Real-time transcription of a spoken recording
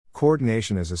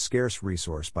Coordination is a Scarce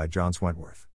Resource by John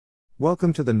Wentworth.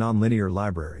 Welcome to the Nonlinear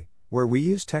Library, where we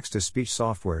use text-to-speech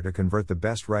software to convert the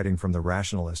best writing from the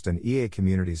Rationalist and EA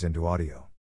communities into audio.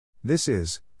 This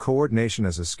is Coordination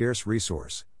as a Scarce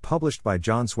Resource, published by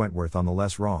John Wentworth on the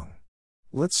LessWrong.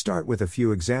 Let's start with a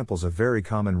few examples of very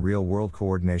common real-world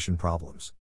coordination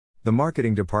problems. The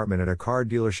marketing department at a car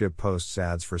dealership posts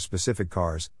ads for specific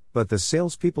cars, but the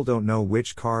salespeople don't know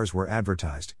which cars were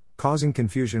advertised, causing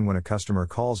confusion when a customer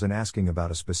calls and asking about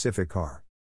a specific car.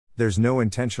 There's no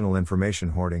intentional information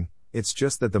hoarding, it's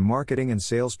just that the marketing and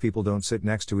salespeople don't sit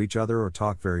next to each other or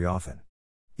talk very often.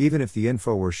 Even if the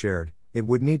info were shared, it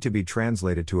would need to be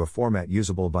translated to a format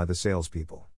usable by the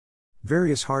salespeople.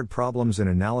 Various hard problems in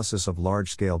analysis of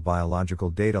large-scale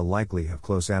biological data likely have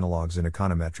close analogues in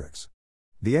econometrics.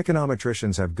 The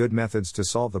econometricians have good methods to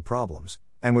solve the problems,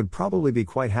 and would probably be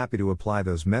quite happy to apply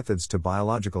those methods to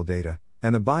biological data,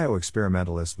 and the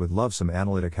bio-experimentalists would love some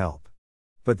analytic help.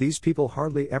 But these people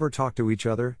hardly ever talk to each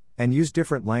other, and use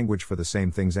different language for the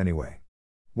same things anyway.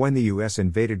 When the US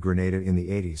invaded Grenada in the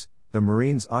 80s, the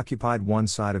Marines occupied one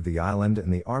side of the island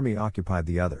and the Army occupied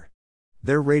the other.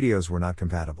 Their radios were not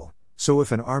compatible, so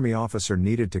if an Army officer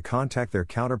needed to contact their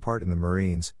counterpart in the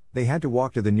Marines, they had to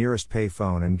walk to the nearest pay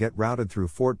phone and get routed through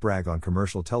Fort Bragg on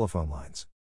commercial telephone lines.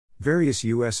 Various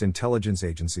U.S. intelligence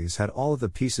agencies had all of the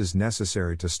pieces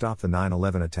necessary to stop the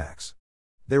 9/11 attacks.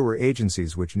 There were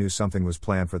agencies which knew something was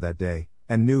planned for that day,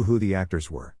 and knew who the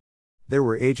actors were. There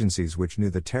were agencies which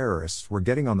knew the terrorists were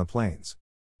getting on the planes.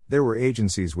 There were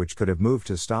agencies which could have moved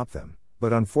to stop them,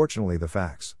 but unfortunately the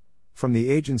facts from the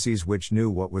agencies which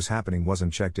knew what was happening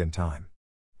wasn't checked in time.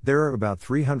 There are about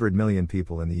 300 million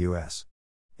people in the U.S.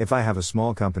 If I have a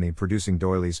small company producing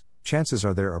doilies, chances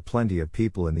are there are plenty of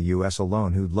people in the US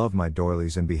alone who'd love my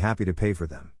doilies and be happy to pay for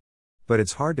them. But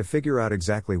it's hard to figure out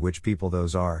exactly which people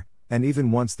those are, and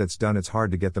even once that's done it's hard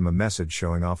to get them a message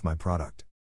showing off my product.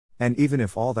 And even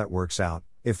if all that works out,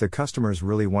 if the customers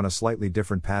really want a slightly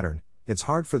different pattern, it's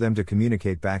hard for them to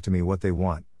communicate back to me what they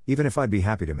want, even if I'd be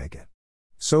happy to make it.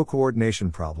 So coordination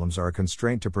problems are a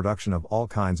constraint to production of all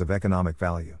kinds of economic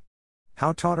value.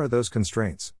 How taut are those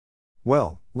constraints?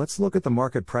 Well, let's look at the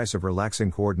market price of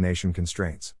relaxing coordination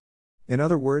constraints. In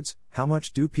other words, how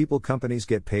much do companies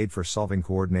get paid for solving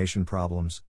coordination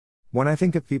problems? When I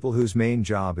think of people whose main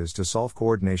job is to solve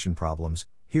coordination problems,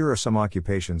 here are some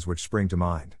occupations which spring to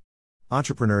mind.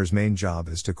 Entrepreneurs' main job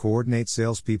is to coordinate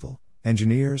salespeople,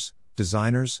 engineers,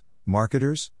 designers,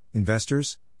 marketers,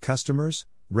 investors, customers,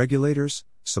 regulators,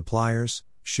 suppliers,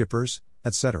 shippers,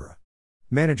 etc.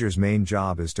 Managers' main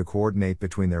job is to coordinate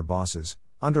between their bosses,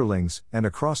 underlings, and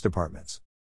across departments.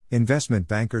 Investment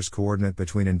bankers coordinate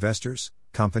between investors,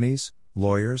 companies,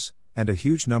 lawyers, and a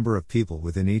huge number of people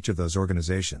within each of those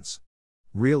organizations.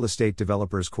 Real estate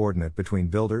developers coordinate between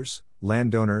builders,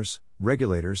 landowners,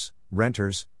 regulators,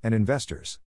 renters, and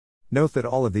investors. Note that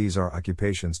all of these are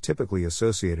occupations typically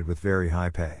associated with very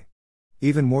high pay.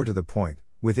 Even more to the point,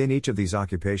 within each of these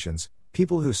occupations,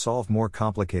 people who solve more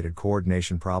complicated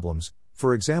coordination problems,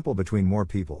 for example between more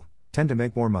people, tend to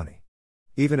make more money.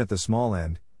 Even at the small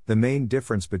end, the main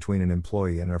difference between an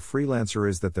employee and a freelancer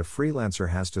is that the freelancer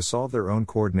has to solve their own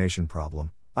coordination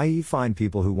problem, i.e. find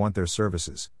people who want their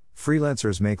services.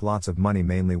 Freelancers make lots of money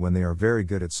mainly when they are very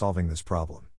good at solving this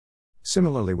problem.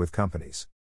 Similarly with companies.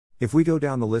 If we go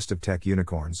down the list of tech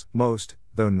unicorns, most,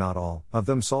 though not all, of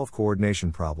them solve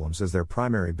coordination problems as their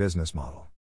primary business model.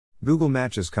 Google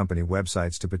matches company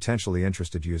websites to potentially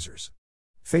interested users.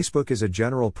 Facebook is a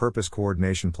general-purpose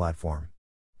coordination platform.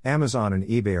 Amazon and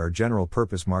eBay are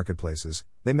general-purpose marketplaces,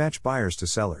 they match buyers to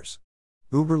sellers.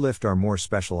 Uber and Lyft are more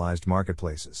specialized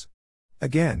marketplaces.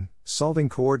 Again, solving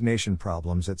coordination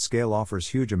problems at scale offers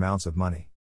huge amounts of money.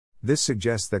 This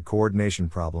suggests that coordination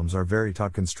problems are very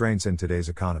taut constraints in today's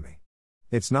economy.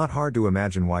 It's not hard to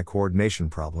imagine why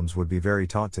coordination problems would be very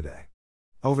taut today.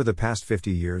 Over the past 50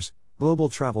 years, global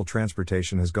travel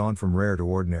transportation has gone from rare to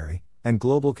ordinary, and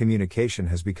global communication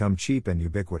has become cheap and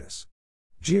ubiquitous.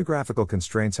 Geographical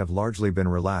constraints have largely been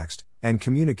relaxed, and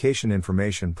communication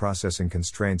information processing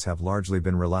constraints have largely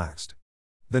been relaxed.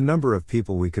 The number of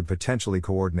people we could potentially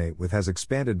coordinate with has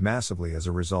expanded massively as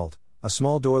a result. A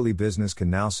small doily business can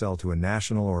now sell to a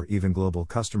national or even global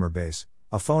customer base.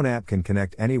 A phone app can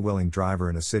connect any willing driver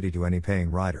in a city to any paying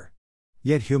rider.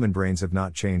 Yet human brains have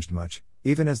not changed much,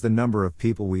 even as the number of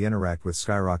people we interact with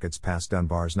skyrockets past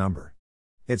Dunbar's number.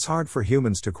 It's hard for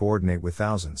humans to coordinate with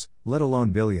thousands, let alone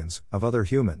billions, of other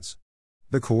humans.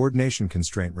 The coordination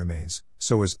constraint remains,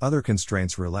 so as other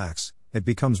constraints relax, it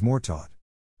becomes more taut.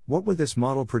 What would this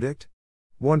model predict?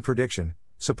 One prediction: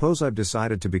 suppose I've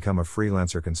decided to become a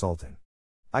freelancer consultant.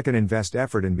 I can invest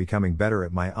effort in becoming better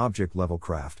at my object-level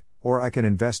craft, or I can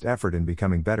invest effort in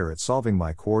becoming better at solving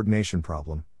my coordination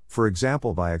problem, for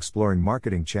example by exploring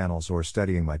marketing channels or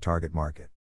studying my target market.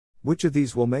 Which of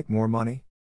these will make more money?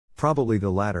 Probably the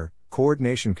latter.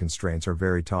 Coordination constraints are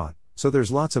very taut, so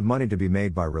there's lots of money to be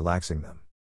made by relaxing them.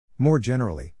 More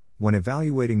generally, when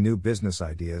evaluating new business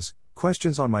ideas,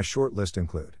 questions on my short list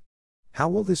include: how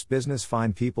will this business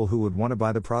find people who would want to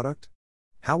buy the product?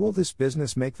 How will this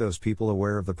business make those people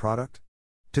aware of the product?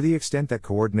 To the extent that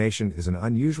coordination is an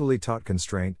unusually taut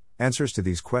constraint, answers to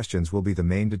these questions will be the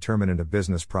main determinant of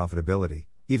business profitability,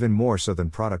 even more so than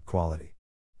product quality.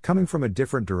 Coming from a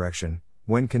different direction,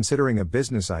 when considering a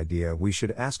business idea, we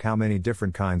should ask how many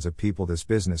different kinds of people this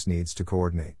business needs to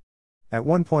coordinate. At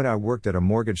one point I worked at a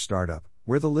mortgage startup,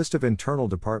 where the list of internal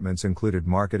departments included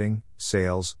marketing,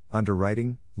 sales,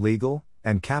 underwriting, legal,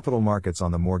 and capital markets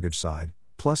on the mortgage side,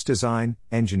 plus design,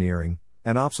 engineering,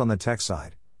 and ops on the tech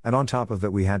side, and on top of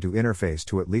that we had to interface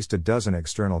to at least a dozen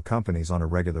external companies on a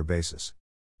regular basis.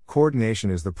 Coordination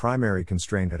is the primary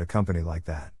constraint at a company like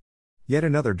that. Yet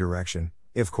another direction,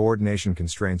 if coordination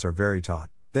constraints are very taut,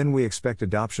 then we expect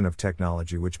adoption of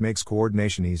technology which makes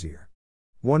coordination easier.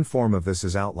 One form of this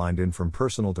is outlined in From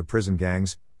Personal to Prison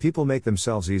Gangs. People make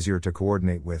themselves easier to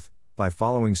coordinate with, by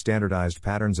following standardized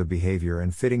patterns of behavior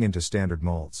and fitting into standard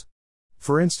molds.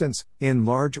 For instance, in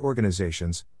large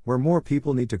organizations, where more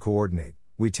people need to coordinate,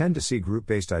 we tend to see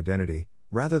group-based identity.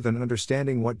 Rather than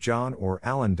understanding what John or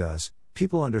Alan does,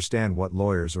 people understand what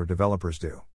lawyers or developers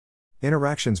do.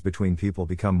 Interactions between people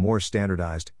become more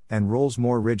standardized, and roles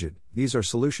more rigid. These are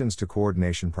solutions to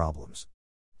coordination problems.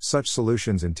 Such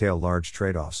solutions entail large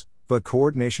trade-offs, but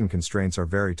coordination constraints are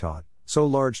very taut, so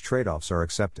large trade-offs are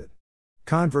accepted.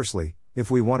 Conversely,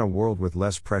 if we want a world with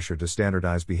less pressure to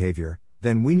standardize behavior,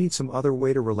 then we need some other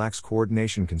way to relax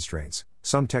coordination constraints,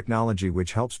 some technology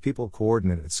which helps people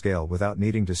coordinate at scale without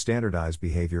needing to standardize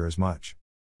behavior as much.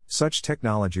 Such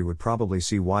technology would probably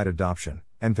see wide adoption,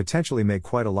 and potentially make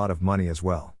quite a lot of money as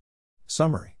well.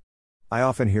 Summary. I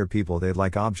often hear people they'd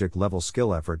like object-level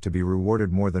skill effort to be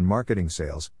rewarded more than marketing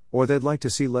sales, or they'd like to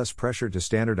see less pressure to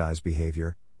standardize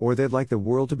behavior, or they'd like the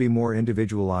world to be more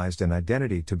individualized and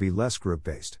identity to be less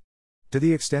group-based. To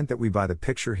the extent that we buy the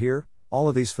picture here, all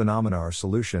of these phenomena are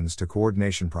solutions to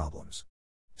coordination problems.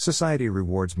 Society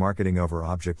rewards marketing over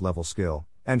object-level skill,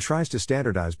 and tries to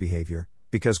standardize behavior,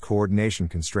 because coordination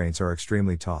constraints are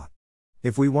extremely taut.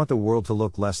 If we want the world to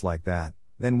look less like that,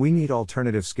 then we need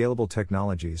alternative scalable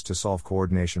technologies to solve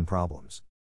coordination problems.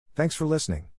 Thanks for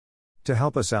listening. To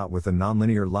help us out with the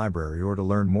Nonlinear Library or to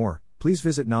learn more, please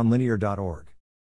visit nonlinear.org.